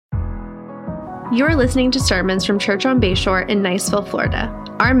You're listening to sermons from Church on Bayshore in Niceville, Florida.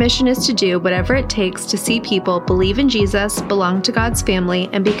 Our mission is to do whatever it takes to see people believe in Jesus, belong to God's family,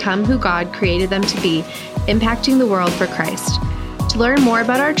 and become who God created them to be, impacting the world for Christ. To learn more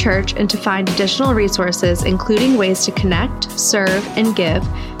about our church and to find additional resources, including ways to connect, serve, and give,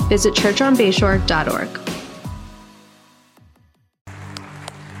 visit churchonbayshore.org.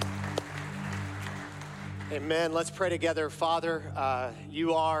 Amen. Let's pray together. Father,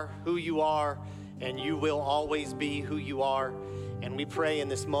 you are who you are, and you will always be who you are. And we pray in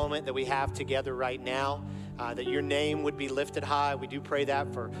this moment that we have together right now, that your name would be lifted high. We do pray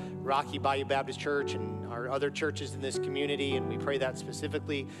that for Rocky Bayou Baptist Church and our other churches in this community, and we pray that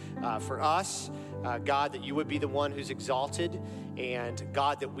specifically for us. God, that you would be the one who's exalted, and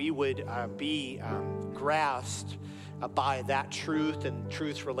God, that we would be grasped by that truth and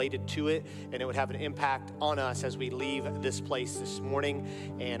truths related to it, and it would have an impact on us as we leave this place this morning.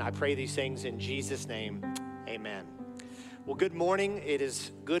 And I pray these things in Jesus' name, amen. Well, good morning. It is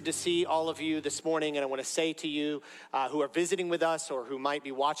good to see all of you this morning, and I want to say to you who are visiting with us or who might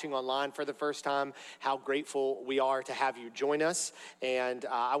be watching online for the first time, how grateful we are to have you join us. And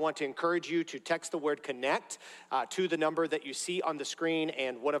I want to encourage you to text the word CONNECT to the number that you see on the screen,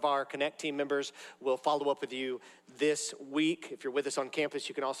 and one of our CONNECT team members will follow up with you this week. If you're with us on campus,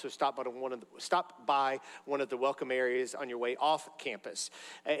 you can also stop by one of the welcome areas on your way off campus.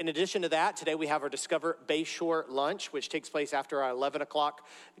 In addition to that, today we have our Discover Bayshore lunch, which takes place after our 11 o'clock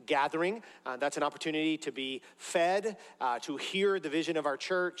gathering. That's an opportunity to be fed, to hear the vision of our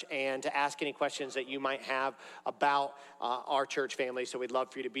church, and to ask any questions that you might have about our church family. So we'd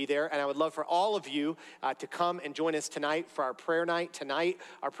love for you to be there. And I would love for all of you to come and join us tonight for our prayer night. Tonight,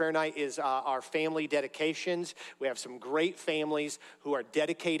 our prayer night is our family dedications. We have some great families who are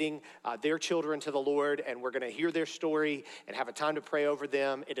dedicating their children to the Lord, and we're going to hear their story and have a time to pray over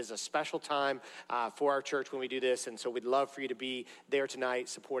them. It is a special time for our church when we do this, and so we'd love for you to be there tonight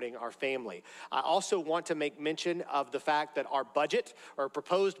supporting our family. I also want to make mention of the fact that our budget, or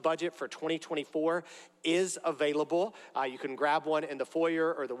proposed budget for 2024, is available. You can grab one in the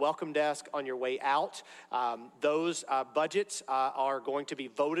foyer or the welcome desk on your way out. Those budgets are going to be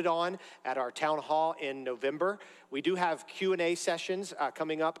voted on at our town hall in November. We do have Q&A sessions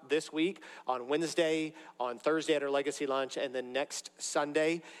coming up this week on Wednesday, on Thursday at our Legacy Lunch, and then next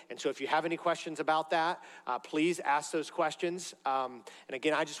Sunday. And so if you have any questions about that, please ask those questions. And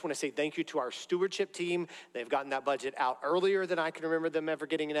again, I just want to say thank you to our stewardship team. They've gotten that budget out earlier than I can remember them ever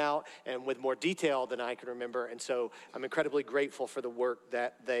getting it out, and with more detail than I can remember. And so I'm incredibly grateful for the work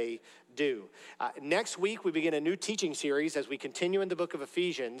that they do. Next week, we begin a new teaching series as we continue in the book of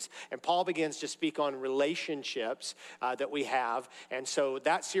Ephesians, and Paul begins to speak on relationships that we have. And so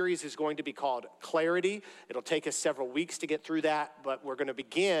that series is going to be called Clarity. It'll take us several weeks to get through that, but we're going to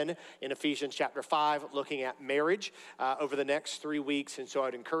begin in Ephesians chapter 5, looking at marriage over the next 3 weeks. And so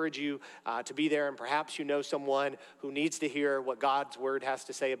I'd encourage you to be there, and perhaps you know someone who needs to hear what God's word has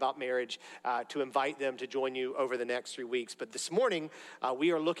to say about marriage, to invite them to join you over the next 3 weeks. But this morning,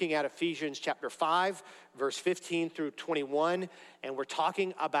 we are looking at Ephesians chapter 5, verse 15 through 21, and we're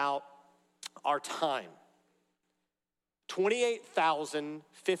talking about our time.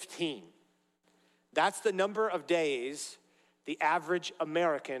 28,015. That's the number of days the average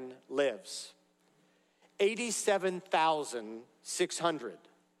American lives. 87,600.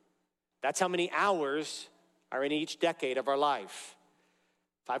 That's how many hours are in each decade of our life.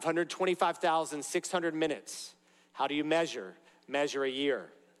 525,600 minutes. How do you measure? Measure a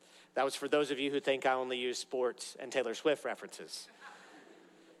year. That was for those of you who think I only use sports and Taylor Swift references.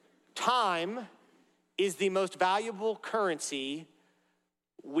 Time is the most valuable currency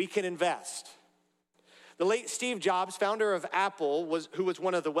we can invest. The late Steve Jobs, founder of Apple, who was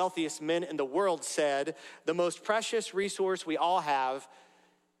one of the wealthiest men in the world, said, "The most precious resource we all have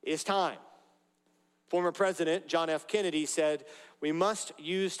is time." Former President John F. Kennedy said, "We must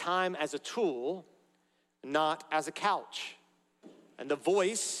use time as a tool, not as a couch." And the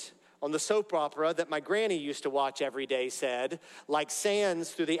voice on the soap opera that my granny used to watch every day said, "Like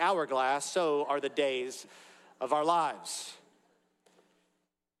sands through the hourglass, so are the days of our lives."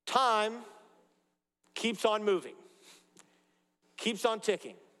 Time keeps on moving, keeps on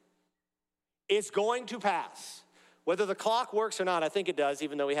ticking. It's going to pass. Whether the clock works or not, I think it does,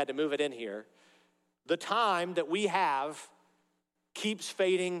 even though we had to move it in here. The time that we have keeps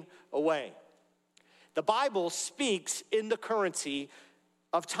fading away. The Bible speaks in the currency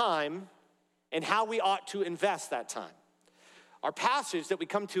of time and how we ought to invest that time. Our passage that we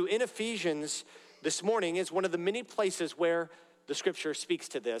come to in Ephesians this morning is one of the many places where the scripture speaks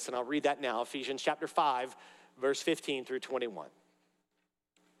to this, and I'll read that now, Ephesians chapter 5, verse 15 through 21.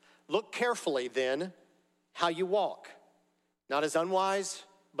 Look carefully then how you walk, not as unwise,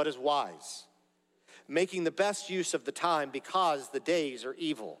 but as wise, making the best use of the time because the days are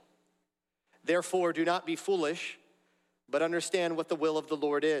evil. Therefore, do not be foolish, but understand what the will of the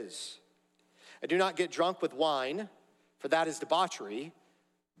Lord is. And do not get drunk with wine, for that is debauchery,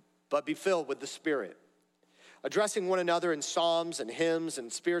 but be filled with the Spirit, addressing one another in psalms and hymns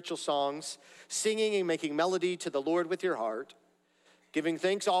and spiritual songs, singing and making melody to the Lord with your heart, giving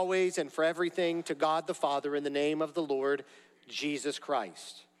thanks always and for everything to God the Father in the name of the Lord Jesus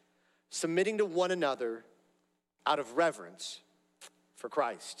Christ, submitting to one another out of reverence for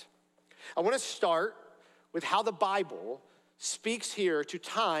Christ. I want to start with how the Bible speaks here to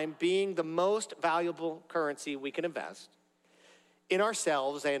time being the most valuable currency we can invest in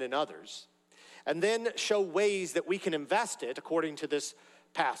ourselves and in others, and then show ways that we can invest it according to this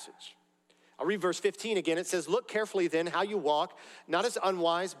passage. I'll read verse 15 again. It says, look carefully then how you walk, not as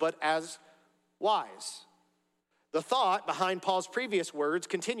unwise, but as wise. The thought behind Paul's previous words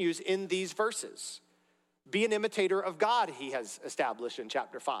continues in these verses. Be an imitator of God, he has established in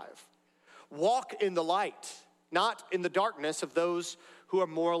chapter 5. Walk in the light, not in the darkness of those who are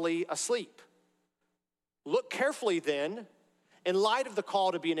morally asleep. Look carefully then, in light of the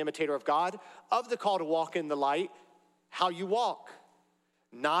call to be an imitator of God, of the call to walk in the light, how you walk.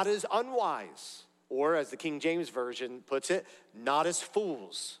 Not as unwise, or as the King James Version puts it, not as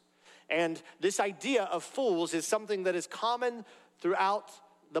fools. And this idea of fools is something that is common throughout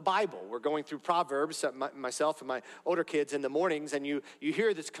the Bible. We're going through Proverbs, myself and my older kids in the mornings, and you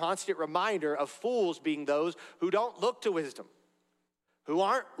hear this constant reminder of fools being those who don't look to wisdom, who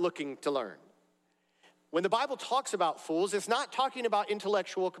aren't looking to learn. When the Bible talks about fools, it's not talking about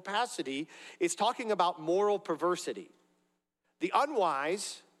intellectual capacity, it's talking about moral perversity. The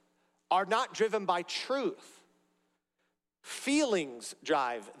unwise are not driven by truth. Feelings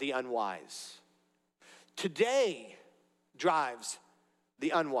drive the unwise. Today drives the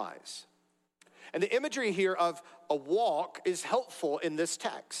unwise. And the imagery here of a walk is helpful in this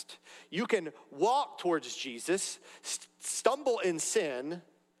text. You can walk towards Jesus, stumble in sin,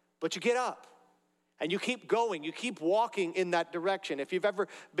 but you get up. And you keep going, you keep walking in that direction. If you've ever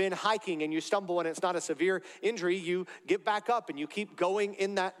been hiking and you stumble and it's not a severe injury, you get back up and you keep going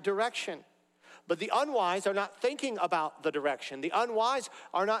in that direction. But the unwise are not thinking about the direction. The unwise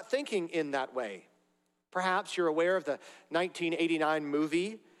are not thinking in that way. Perhaps you're aware of the 1989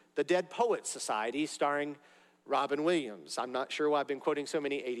 movie, The Dead Poets Society, starring Robin Williams. I'm not sure why I've been quoting so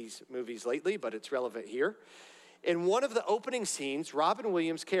many 80s movies lately, but it's relevant here. In one of the opening scenes, Robin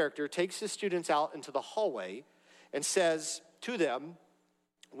Williams' character takes his students out into the hallway and says to them,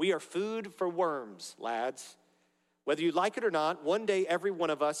 "We are food for worms, lads. Whether you like it or not, one day every one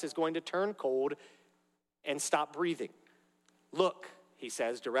of us is going to turn cold and stop breathing. Look," he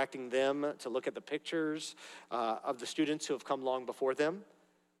says, directing them to look at the pictures of the students who have come long before them.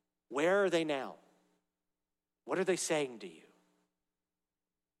 "Where are they now? What are they saying to you?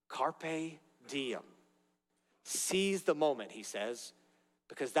 Carpe diem. Seize the moment," he says,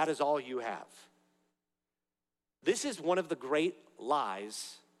 "because that is all you have." This is one of the great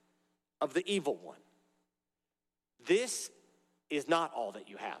lies of the evil one. This is not all that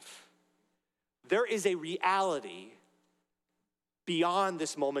you have. There is a reality beyond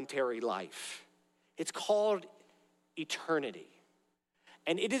this momentary life. It's called eternity.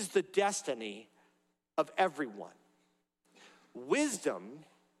 And it is the destiny of everyone. Wisdom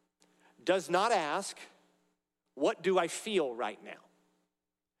does not ask, what do I feel right now?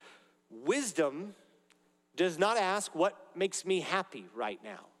 Wisdom does not ask what makes me happy right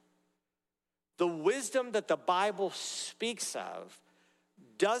now. The wisdom that the Bible speaks of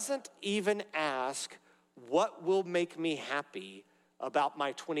doesn't even ask what will make me happy about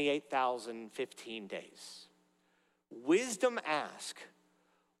my 28,015 days. Wisdom asks,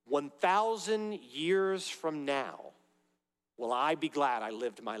 1,000 years from now, will I be glad I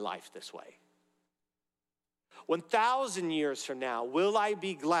lived my life this way? 1,000 years from now, will I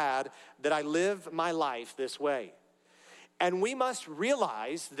be glad that I live my life this way? And we must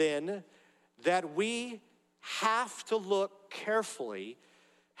realize then that we have to look carefully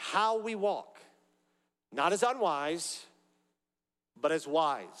how we walk, not as unwise, but as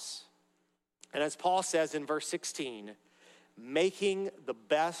wise. And as Paul says in verse 16, making the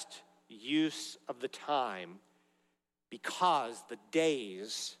best use of the time because the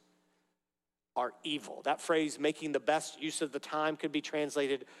days are evil. That phrase, making the best use of the time, could be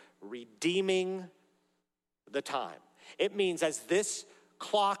translated redeeming the time. It means as this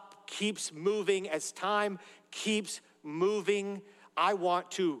clock keeps moving, as time keeps moving, I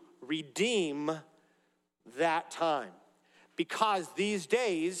want to redeem that time. Because these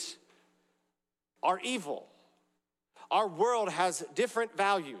days are evil. Our world has different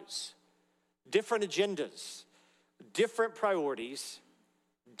values, different agendas, different priorities,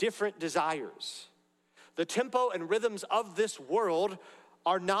 different desires. The tempo and rhythms of this world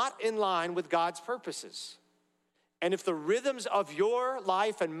are not in line with God's purposes. And if the rhythms of your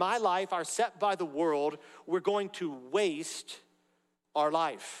life and my life are set by the world, we're going to waste our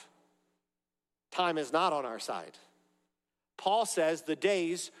life. Time is not on our side. Paul says the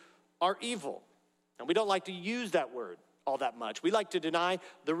days are evil. And we don't like to use that word all that much. We like to deny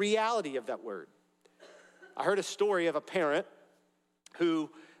the reality of that word. I heard a story of a parent who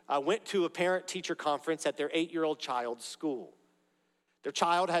went to a parent-teacher conference at their 8-year-old child's school. Their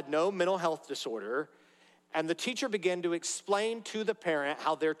child had no mental health disorder, and the teacher began to explain to the parent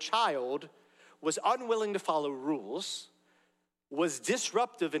how their child was unwilling to follow rules, was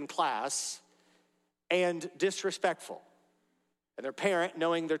disruptive in class, and disrespectful. And their parent,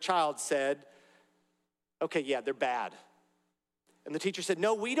 knowing their child, said, okay, yeah, they're bad. And the teacher said,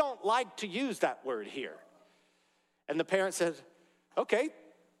 no, we don't like to use that word here. And the parent said, okay,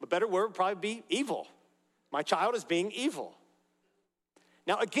 a better word would probably be evil. My child is being evil.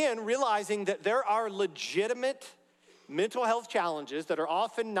 Now, again, realizing that there are legitimate mental health challenges that are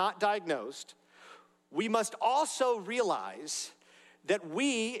often not diagnosed, we must also realize that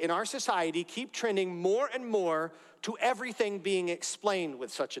we, in our society, keep trending more and more to everything being explained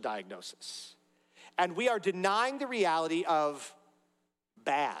with such a diagnosis. And we are denying the reality of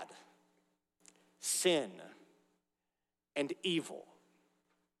bad, sin, and evil.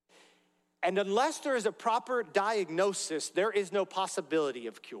 And unless there is a proper diagnosis, there is no possibility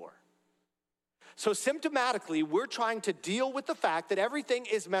of cure. So symptomatically, we're trying to deal with the fact that everything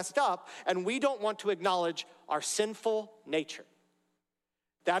is messed up and we don't want to acknowledge our sinful nature.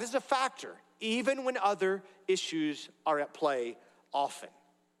 That is a factor, even when other issues are at play often.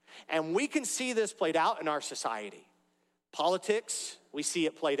 And we can see this played out in our society. Politics, we see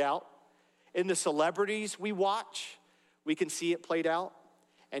it played out. In the celebrities we watch, we can see it played out.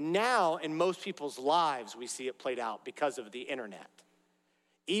 And now in most people's lives, we see it played out because of the internet.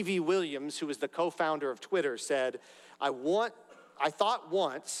 Evie Williams, who is the co-founder of Twitter, said, I thought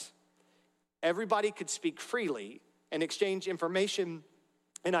once everybody could speak freely and exchange information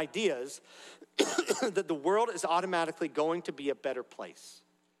and ideas that the world is automatically going to be a better place.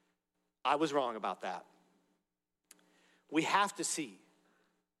 I was wrong about that. We have to see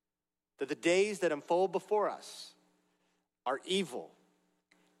that the days that unfold before us are evil,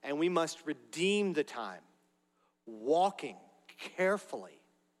 and we must redeem the time, walking carefully,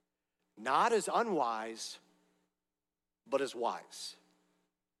 not as unwise, but as wise.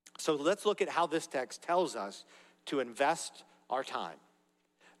 So let's look at how this text tells us to invest our time.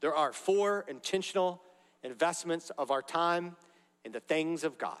 There are 4 intentional investments of our time in the things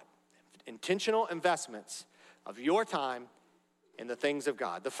of God. Intentional investments of your time in the things of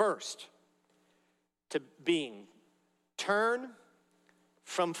God. The first, to being turn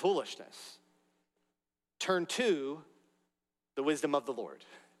from foolishness. Turn to the wisdom of the Lord.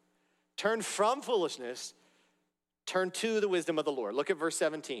 Turn from foolishness, turn to the wisdom of the Lord. Look at verse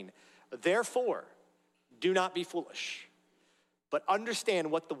 17. Therefore, do not be foolish, but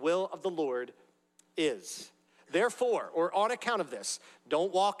understand what the will of the Lord is. Therefore, or on account of this,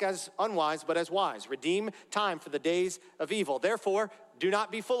 don't walk as unwise, but as wise. Redeem time for the days of evil. Therefore, do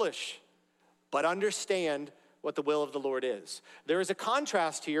not be foolish, but understand what the will of the Lord is. There is a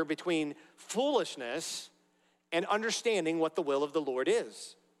contrast here between foolishness and understanding what the will of the Lord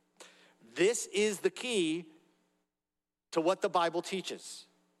is. This is the key to what the Bible teaches.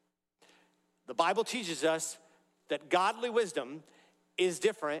 The Bible teaches us that godly wisdom is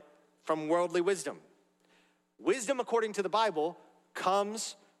different from worldly wisdom. Wisdom, according to the Bible,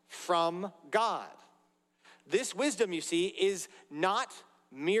 comes from God. This wisdom, you see, is not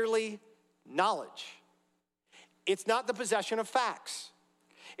merely knowledge. It's not the possession of facts.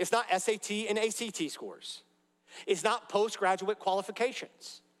 It's not SAT and ACT scores. It's not postgraduate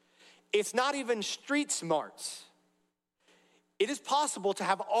qualifications. It's not even street smarts. It is possible to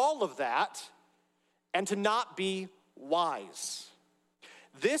have all of that and to not be wise.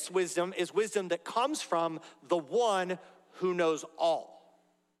 This wisdom is wisdom that comes from the one who knows all.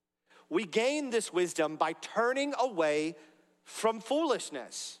 We gain this wisdom by turning away from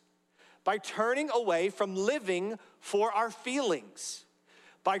foolishness, by turning away from living for our feelings,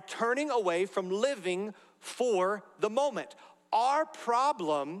 by turning away from living for the moment. Our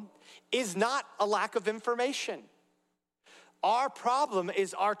problem is not a lack of information. Our problem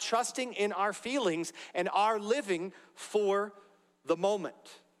is our trusting in our feelings and our living for the moment.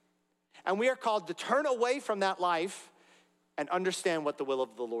 And we are called to turn away from that life and understand what the will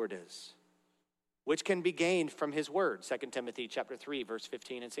of the Lord is. which can be gained from his word, 2 Timothy chapter 3, verse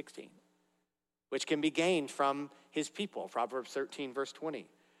 15 and 16, which can be gained from his people, Proverbs 13, verse 20,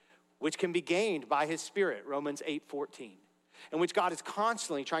 which can be gained by his spirit, Romans 8:14, and which God is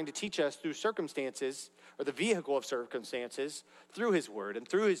constantly trying to teach us through circumstances, or the vehicle of circumstances, through his word and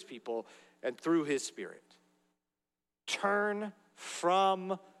through his people and through his spirit. Turn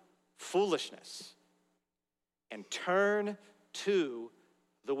from foolishness and turn to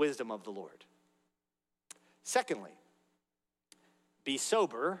the wisdom of the Lord. Secondly, be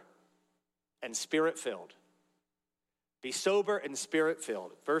sober and spirit-filled. Be sober and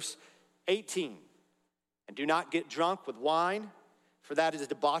spirit-filled. Verse 18, and do not get drunk with wine, for that is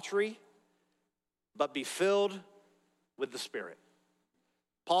debauchery, but be filled with the Spirit.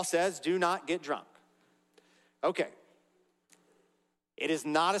 Paul says, do not get drunk. Okay, it is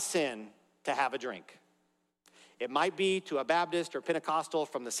not a sin to have a drink. It might be to a Baptist or Pentecostal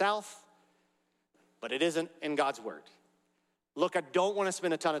from the South, but it isn't in God's word. Look, I don't want to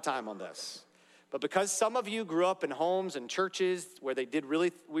spend a ton of time on this, but because some of you grew up in homes and churches where they did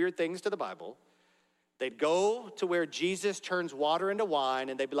really weird things to the Bible, they'd go to where Jesus turns water into wine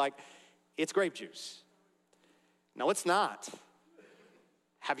and they'd be like, it's grape juice. No, it's not.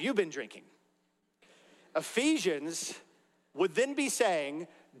 Have you been drinking? Ephesians would then be saying,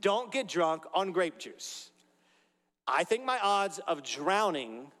 don't get drunk on grape juice. I think my odds of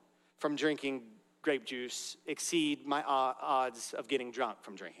drowning from drinking grape juice exceed my odds of getting drunk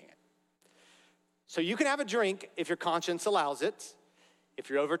from drinking it. So you can have a drink if your conscience allows it, if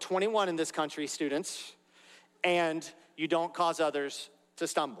you're over 21 in this country, students, and you don't cause others to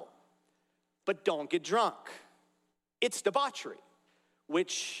stumble. But don't get drunk. It's debauchery,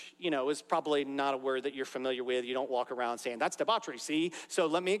 which, is probably not a word that you're familiar with. You don't walk around saying, that's debauchery, see? So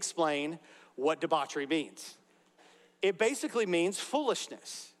let me explain what debauchery means. It basically means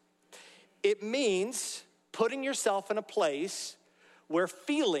foolishness. It means putting yourself in a place where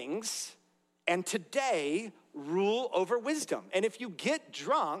feelings and today rule over wisdom. And if you get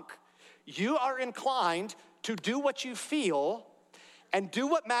drunk, you are inclined to do what you feel and do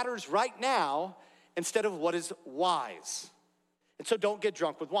what matters right now instead of what is wise. And so don't get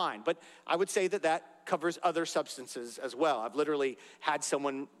drunk with wine. But I would say that covers other substances as well. I've literally had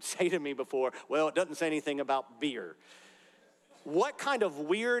someone say to me before, well, it doesn't say anything about beer. What kind of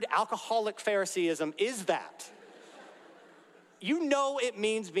weird alcoholic Phariseeism is that? You know it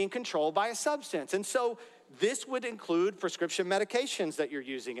means being controlled by a substance. And so this would include prescription medications that you're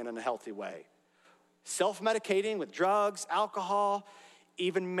using in a healthy way. Self-medicating with drugs, alcohol,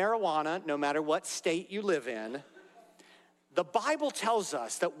 even marijuana, no matter what state you live in. The Bible tells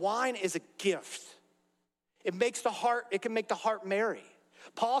us that wine is a gift. It can make the heart merry.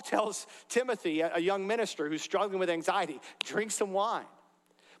 Paul tells Timothy, a young minister who's struggling with anxiety, drink some wine.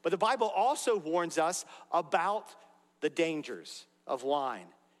 But the Bible also warns us about the dangers of wine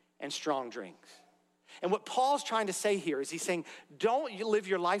and strong drinks. And what Paul's trying to say here is he's saying, don't you live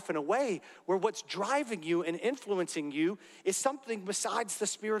your life in a way where what's driving you and influencing you is something besides the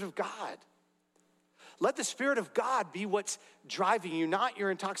Spirit of God. Let the Spirit of God be what's driving you, not your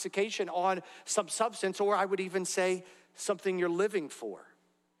intoxication on some substance, or I would even say something you're living for.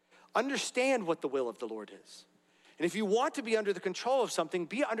 Understand what the will of the Lord is. And if you want to be under the control of something,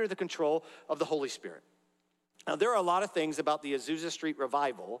 be under the control of the Holy Spirit. Now, there are a lot of things about the Azusa Street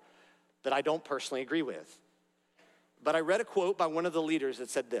revival that I don't personally agree with. But I read a quote by one of the leaders that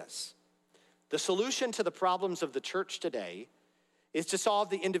said this: the solution to the problems of the church today is to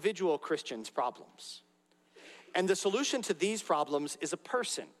solve the individual Christian's problems. And the solution to these problems is a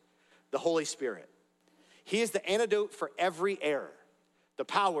person, the Holy Spirit. He is the antidote for every error, the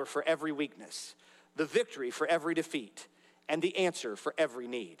power for every weakness, the victory for every defeat, and the answer for every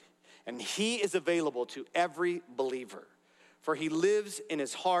need. And he is available to every believer, for he lives in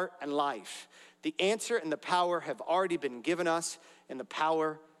his heart and life. The answer and the power have already been given us in the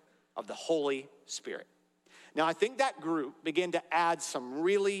power of the Holy Spirit. Now, I think that group began to add some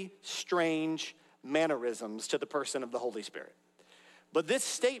really strange mannerisms to the person of the Holy Spirit. But this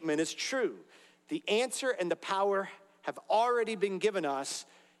statement is true. The answer and the power have already been given us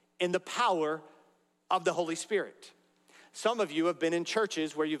in the power of the Holy Spirit. Some of you have been in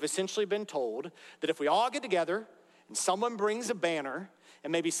churches where you've essentially been told that if we all get together and someone brings a banner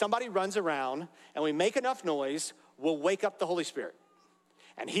and maybe somebody runs around and we make enough noise, we'll wake up the Holy Spirit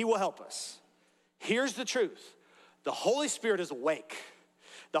and he will help us. Here's the truth. The Holy Spirit is awake.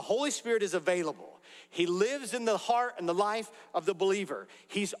 The Holy Spirit is available. He lives in the heart and the life of the believer.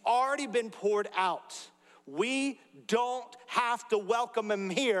 He's already been poured out. We don't have to welcome him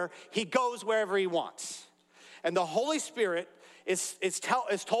here. He goes wherever he wants. And the Holy Spirit it's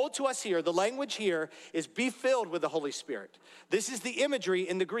told to us here, the language here is be filled with the Holy Spirit. This is the imagery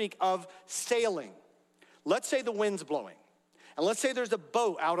in the Greek of sailing. Let's say the wind's blowing, and let's say there's a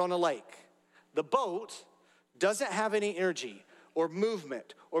boat out on a lake. The boat doesn't have any energy or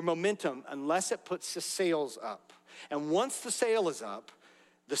movement or momentum unless it puts the sails up. And once the sail is up,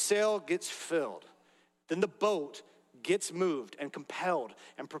 the sail gets filled. Then the boat gets moved and compelled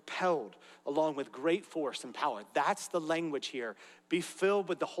and propelled along with great force and power. That's the language here. Be filled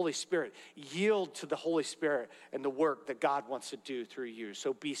with the Holy Spirit. Yield to the Holy Spirit and the work that God wants to do through you.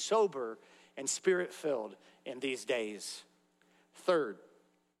 So be sober and spirit-filled in these days. Third,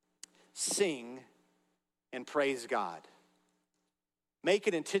 sing and praise God. Make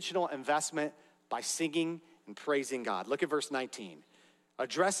an intentional investment by singing and praising God. Look at verse 19.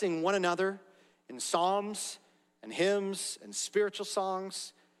 Addressing one another in psalms and hymns and spiritual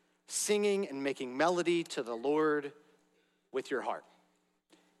songs, singing and making melody to the Lord with your heart.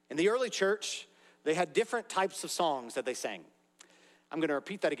 In the early church, they had different types of songs that they sang. I'm going to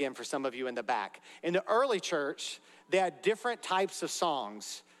repeat that again for some of you in the back. In the early church, they had different types of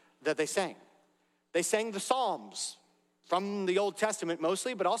songs that they sang. They sang the Psalms from the Old Testament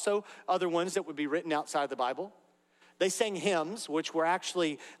mostly, but also other ones that would be written outside the Bible. They sang hymns, which were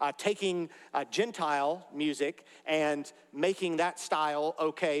actually taking Gentile music and making that style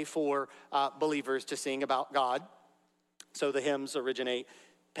okay for believers to sing about God. So the hymns originate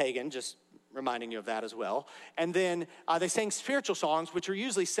pagan, just reminding you of that as well. And then they sang spiritual songs, which are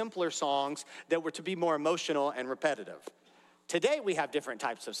usually simpler songs that were to be more emotional and repetitive. Today we have different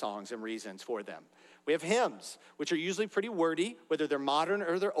types of songs and reasons for them. We have hymns, which are usually pretty wordy, whether they're modern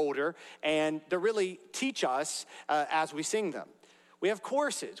or they're older, and they really teach us as we sing them. We have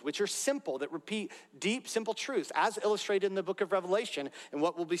choruses, which are simple, that repeat deep, simple truths, as illustrated in the book of Revelation and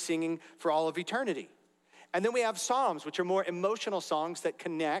what we'll be singing for all of eternity. And then we have psalms, which are more emotional songs that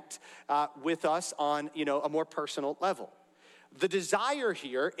connect with us on, a more personal level. The desire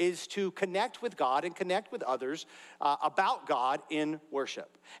here is to connect with God and connect with others about God in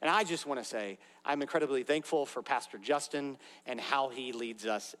worship. And I just want to say, I'm incredibly thankful for Pastor Justin and how he leads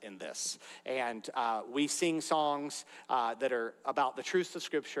us in this. And we sing songs that are about the truths of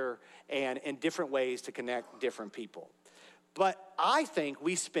Scripture and in different ways to connect different people. But I think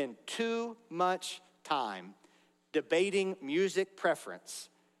we spend too much time debating music preference,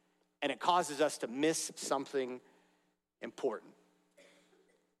 and it causes us to miss something important.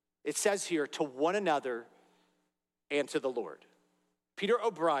 It says here, to one another and to the Lord. Peter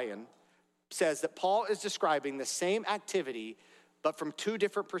O'Brien says that Paul is describing the same activity, but from two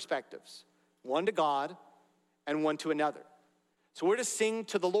different perspectives, one to God and one to another. So we're to sing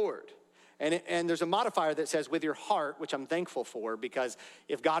to the Lord. And there's a modifier that says with your heart, which I'm thankful for, because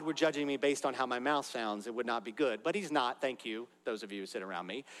if God were judging me based on how my mouth sounds, it would not be good. But he's not, thank you, those of you who sit around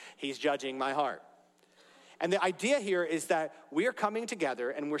me. He's judging my heart. And the idea here is that we're coming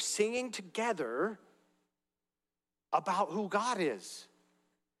together and we're singing together about who God is.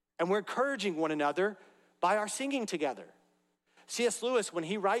 And we're encouraging one another by our singing together. C.S. Lewis, when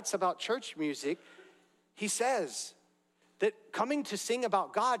he writes about church music, he says that coming to sing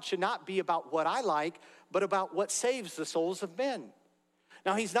about God should not be about what I like, but about what saves the souls of men.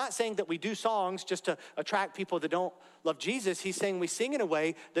 Now, he's not saying that we do songs just to attract people that don't love Jesus. He's saying we sing in a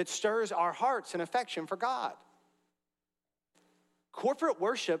way that stirs our hearts and affection for God. Corporate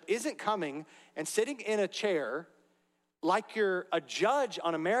worship isn't coming and sitting in a chair like you're a judge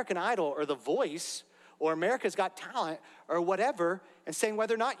on American Idol or The Voice or America's Got Talent or whatever and saying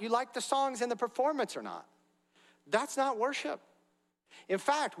whether or not you like the songs and the performance or not. That's not worship. In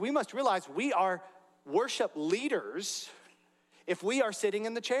fact, we must realize we are worship leaders if we are sitting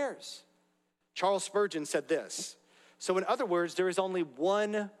in the chairs. Charles Spurgeon said this. So in other words, there is only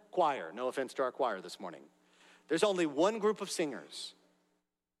one choir. No offense to our choir this morning. There's only one group of singers.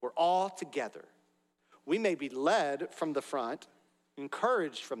 We're all together. We may be led from the front,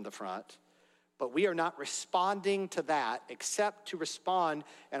 encouraged from the front, but we are not responding to that except to respond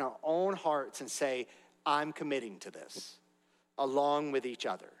in our own hearts and say, I'm committing to this, along with each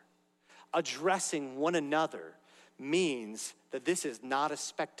other. Addressing one another means that this is not a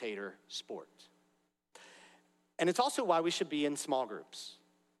spectator sport. And it's also why we should be in small groups,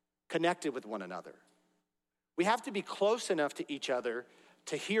 connected with one another. We have to be close enough to each other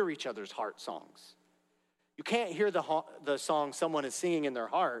to hear each other's heart songs. You can't hear the song someone is singing in their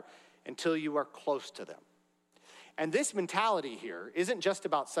heart until you are close to them. And this mentality here isn't just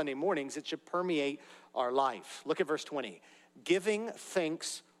about Sunday mornings, it should permeate our life. Look at verse 20. Giving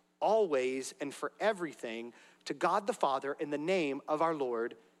thanks always and for everything to God the Father in the name of our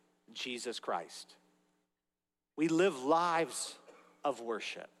Lord Jesus Christ. We live lives of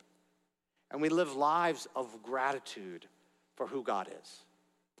worship, and we live lives of gratitude for who God is.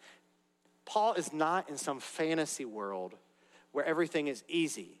 Paul is not in some fantasy world where everything is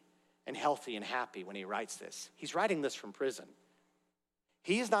easy and healthy and happy when he writes this. He's writing this from prison.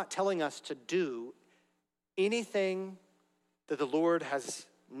 He is not telling us to do anything that the Lord has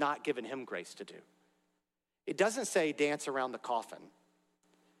not given him grace to do. It doesn't say dance around the coffin.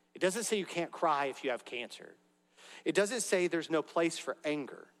 It doesn't say you can't cry if you have cancer. It doesn't say there's no place for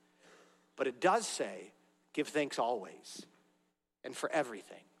anger. But it does say give thanks always and for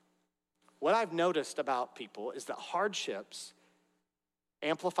everything. What I've noticed about people is that hardships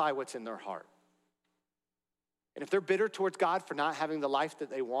amplify what's in their heart. And if they're bitter towards God for not having the life that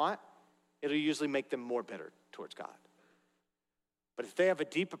they want, it'll usually make them more bitter towards God. But if they have a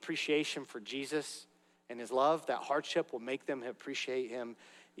deep appreciation for Jesus and his love, that hardship will make them appreciate him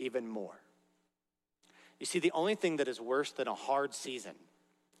even more. You see, the only thing that is worse than a hard season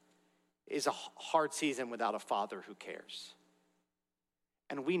is a hard season without a father who cares.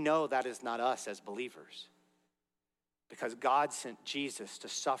 And we know that is not us as believers, because God sent Jesus to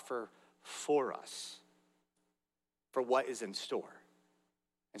suffer for us, for what is in store.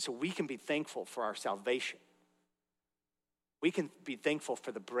 And so we can be thankful for our salvation. We can be thankful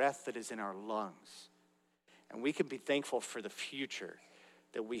for the breath that is in our lungs. And we can be thankful for the future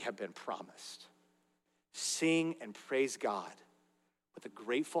that we have been promised. Sing and praise God with a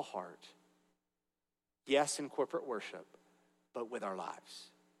grateful heart. Yes, in corporate worship, but with our lives.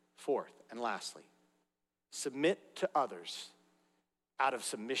 Fourth and lastly, submit to others out of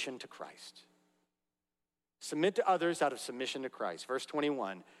submission to Christ. Submit to others out of submission to Christ. Verse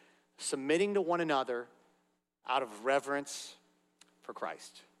 21, submitting to one another out of reverence for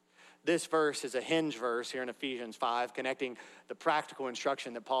Christ. This verse is a hinge verse here in Ephesians 5, connecting the practical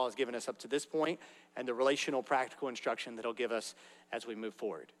instruction that Paul has given us up to this point and the relational practical instruction that he'll give us as we move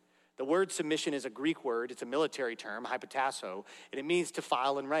forward. The word submission is a Greek word. It's a military term, hypotasso, and it means to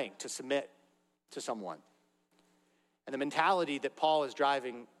file in rank, to submit to someone. And the mentality that Paul is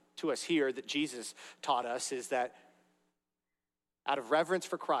driving to us here, that Jesus taught us, is that out of reverence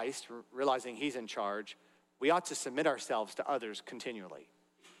for Christ, realizing he's in charge, we ought to submit ourselves to others continually,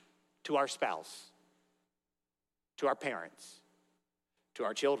 to our spouse, to our parents, to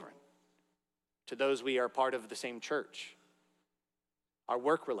our children, to those we are part of the same church, our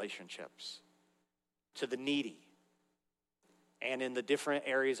work relationships, to the needy, and in the different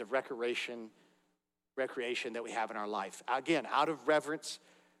areas of recreation that we have in our life. Again, out of reverence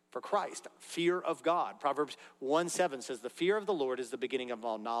for Christ, fear of God. Proverbs 1:7 says, the fear of the Lord is the beginning of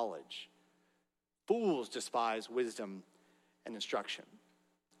all knowledge. Fools despise wisdom and instruction.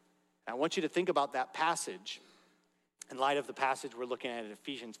 And I want you to think about that passage in light of the passage we're looking at in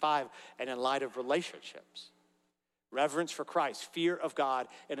Ephesians 5 and in light of relationships. Reverence for Christ, fear of God,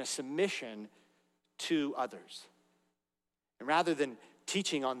 and a submission to others. And rather than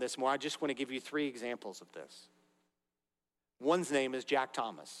teaching on this more, I just want to give you 3 examples of this. One's name is Jack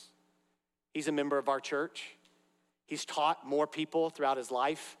Thomas. He's a member of our church. He's taught more people throughout his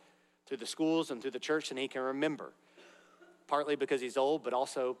life, through the schools and through the church than he can remember. Partly because he's old, but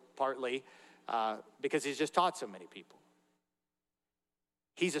also partly because he's just taught so many people.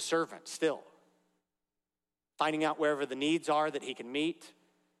 He's a servant still, finding out wherever the needs are that he can meet,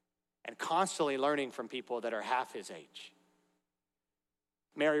 and constantly learning from people that are half his age.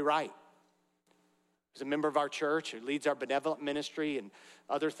 Mary Wright, who's a member of our church, who leads our benevolent ministry and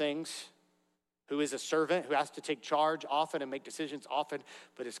other things, who is a servant, who has to take charge often and make decisions often,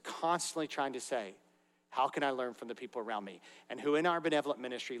 but is constantly trying to say, how can I learn from the people around me? And who in our benevolent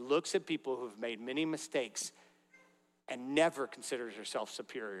ministry looks at people who have made many mistakes and never considers herself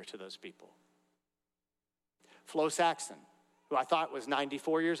superior to those people. Flo Saxon, who I thought was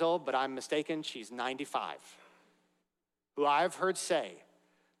 94 years old, but I'm mistaken, she's 95. Who I've heard say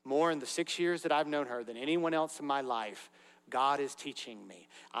more in the 6 years that I've known her than anyone else in my life, God is teaching me.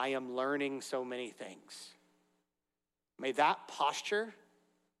 I am learning so many things. May that posture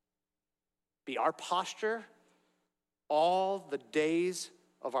be our posture all the days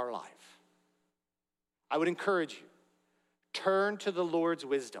of our life. I would encourage you, turn to the Lord's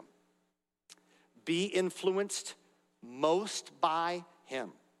wisdom. Be influenced most by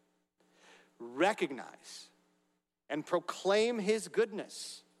him. Recognize and proclaim his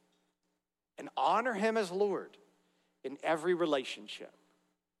goodness and honor him as Lord in every relationship.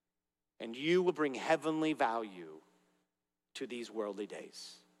 And you will bring heavenly value to these worldly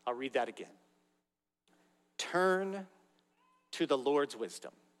days. I'll read that again. Turn to the Lord's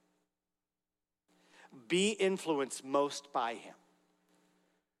wisdom. Be influenced most by him.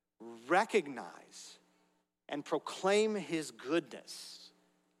 Recognize and proclaim his goodness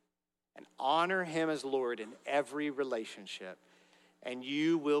and honor him as Lord in every relationship, and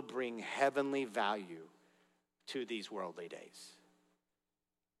you will bring heavenly value to these worldly days.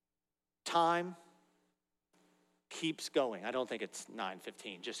 Time keeps going. I don't think it's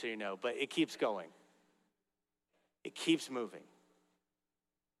 9:15, just so you know, but it keeps going. It keeps moving.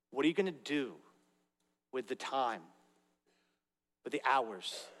 What are you going to do with the time, with the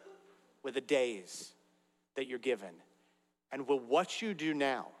hours, with the days that you're given? And will what you do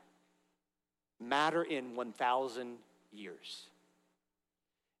now matter in 1,000 years?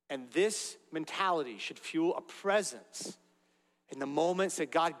 And this mentality should fuel a presence in the moments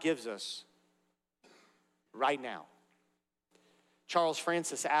that God gives us right now. Charles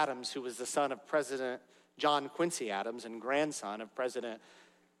Francis Adams, who was the son of President John Quincy Adams and grandson of President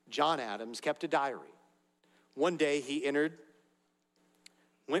John Adams, kept a diary. One day he entered,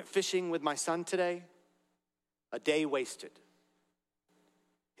 "Went fishing with my son today, a day wasted."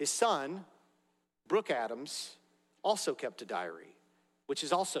 His son, Brooke Adams, also kept a diary, which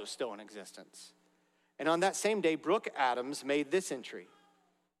is also still in existence. And on that same day, Brooke Adams made this entry: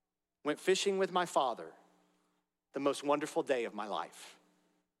 "Went fishing with my father, the most wonderful day of my life."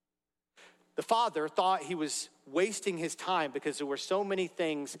 The father thought he was wasting his time because there were so many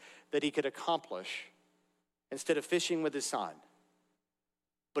things that he could accomplish instead of fishing with his son.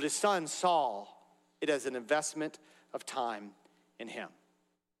 But his son saw it as an investment of time in him.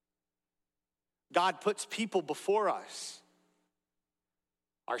 God puts people before us: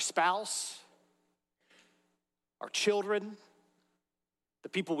 our spouse, our children, the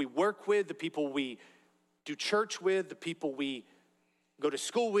people we work with, the people we do church with, the people we go to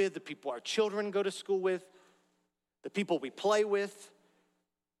school with, the people our children go to school with, the people we play with,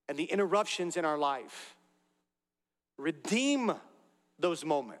 and the interruptions in our life. Redeem those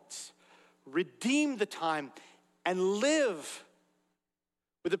moments. Redeem the time and live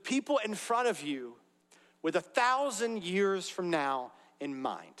with the people in front of you with 1,000 years from now in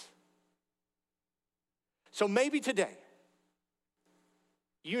mind. So maybe today,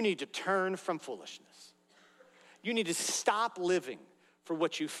 you need to turn from foolishness. You need to stop living for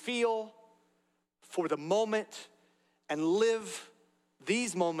what you feel, for the moment, and live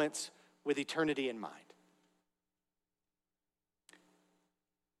these moments with eternity in mind.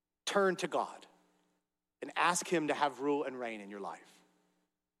 Turn to God and ask him to have rule and reign in your life.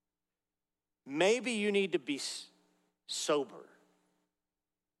 Maybe you need to be sober.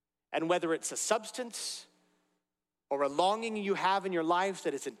 And whether it's a substance or a longing you have in your life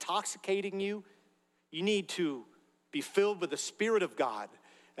that is intoxicating you, you need to be filled with the Spirit of God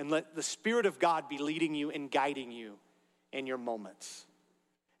and let the Spirit of God be leading you and guiding you in your moments.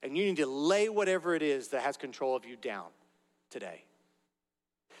 And you need to lay whatever it is that has control of you down today.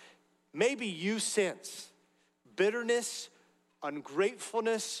 Maybe you sense bitterness,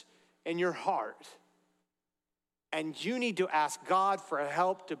 ungratefulness in your heart, and you need to ask God for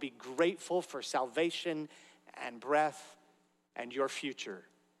help to be grateful for salvation and breath and your future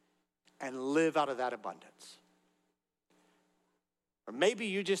and live out of that abundance. Or maybe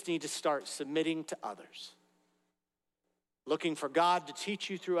you just need to start submitting to others, looking for God to teach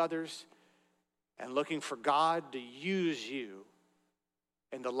you through others and looking for God to use you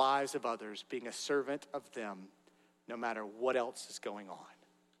in the lives of others, being a servant of them no matter what else is going on.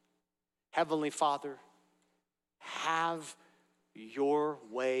 Heavenly Father, have your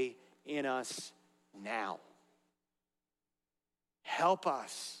way in us now. Help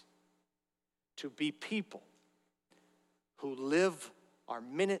us to be people who live our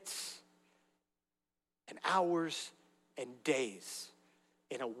minutes and hours and days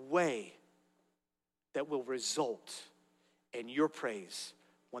in a way that will result in your praise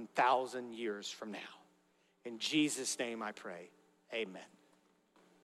 1,000 years from now. In Jesus' name I pray, amen.